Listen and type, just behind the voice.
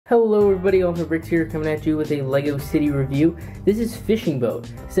Hello everybody, Ultimate Bricks here, coming at you with a LEGO City review. This is Fishing Boat,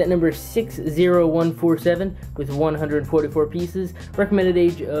 set number 60147 with 144 pieces, recommended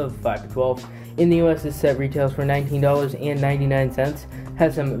age of 5 to 12. In the US, this set retails for $19.99,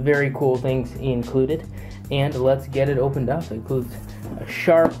 has some very cool things included, and let's get it opened up. It includes a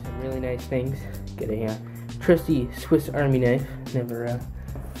shark, some really nice things, get a trusty Swiss Army knife, never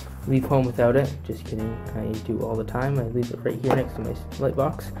leave home without it. Just kidding, I do all the time. I leave it right here next to my light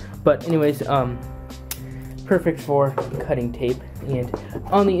box. But anyways, perfect for cutting tape. And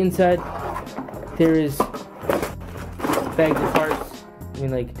on the inside, there is bags of parts. I mean,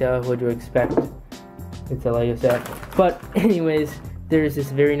 like, duh, what do you expect? It's a LEGO set. But anyways, there's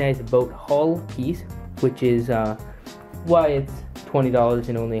this very nice boat hull piece, which is why it's $20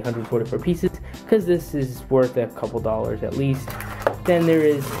 and only 144 pieces, because this is worth a couple dollars at least. Then there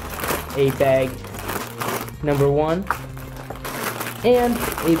is a bag number 1 and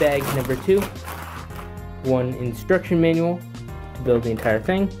a bag number 2, one instruction manual to build the entire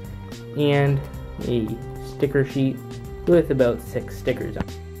thing, and a sticker sheet with about 6 stickers on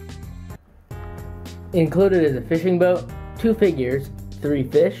it. Included is a fishing boat, 2 figures, 3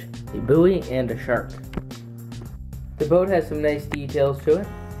 fish, a buoy, and a shark. The boat has some nice details to it.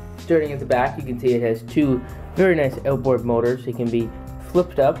 Starting at the back, you can see it has 2 very nice outboard motors. It can be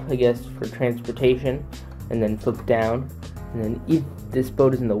flipped up, I guess, for transportation, and then flipped down. And then if this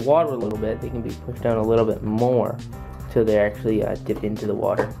boat is in the water a little bit, they can be pushed down a little bit more, so they actually dip into the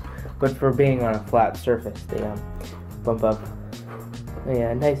water. But for being on a flat surface, they bump up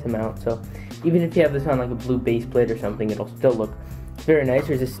a nice amount. So even if you have this on like a blue base plate or something, it'll still look very nice.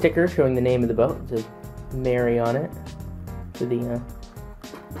 There's a sticker showing the name of the boat. It says Mary on it for the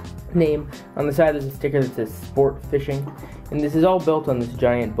name. On the side there's a sticker that says Sport Fishing, and this is all built on this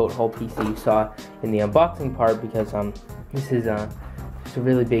giant boat hull piece that you saw in the unboxing part, because this is just a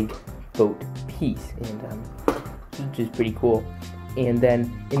really big boat piece, and which is pretty cool. And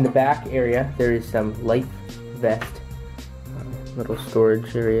then in the back area there is some life vest, little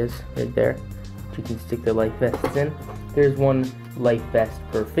storage areas right there that you can stick the life vests in. There's one life vest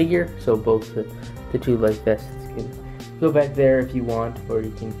per figure, so both the 2 life vests can go back there if you want, or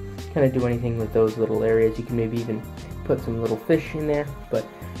you can kind of do anything with those little areas. You can maybe even put some little fish in there, but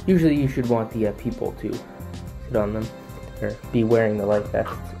usually you should want the people to sit on them or be wearing the life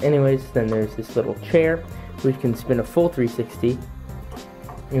vests. Anyways, then there's this little chair which can spin a full 360,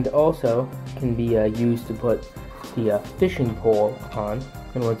 and also can be used to put the fishing pole on.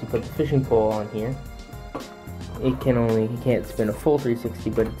 And once you put the fishing pole on here, it can't spin a full 360,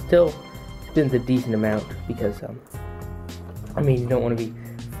 but it still spins a decent amount, because I mean, you don't want to be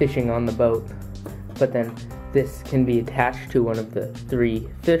fishing on the boat. But then this can be attached to one of the 3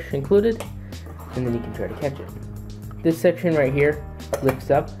 fish included, and then you can try to catch it. This section right here lifts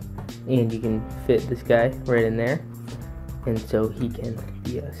up, and you can fit this guy right in there, and so he can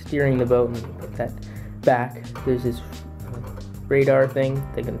be steering the boat. And you can put that back. There's this radar thing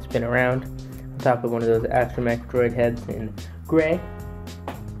that can spin around on top of one of those astromech droid heads in gray.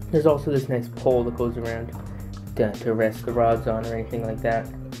 There's also this nice pole that goes around to rest the rods on or anything like that.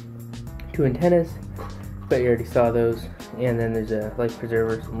 2 antennas, but you already saw those. And then there's a life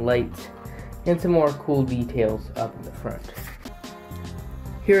preserver, some lights, and some more cool details up in the front.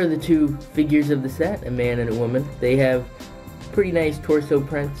 Here are the 2 figures of the set, a man and a woman. They have pretty nice torso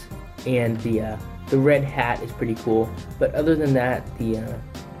prints, and the red hat is pretty cool. But other than that, the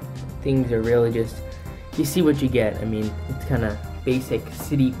things are really just, you see what you get. I mean, it's kind of basic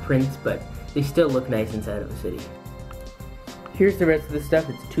city prints, but they still look nice inside of a city. Here's the rest of the stuff.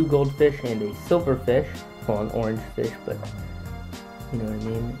 It's 2 goldfish and a silver fish. Well, an orange fish, but you know what I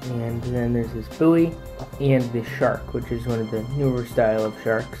mean. And then there's this buoy and the shark, which is one of the newer style of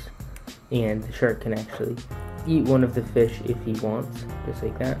sharks. And the shark can actually eat one of the fish if he wants, just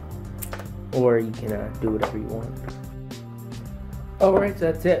like that. Or you can do whatever you want. Alright, so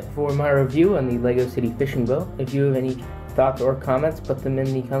that's it for my review on the LEGO City Fishing Boat. If you have any thoughts or comments, put them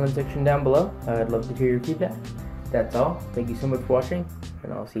in the comment section down below. I'd love to hear your feedback. That's all. Thank you so much for watching,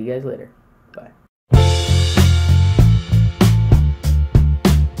 and I'll see you guys later. Bye.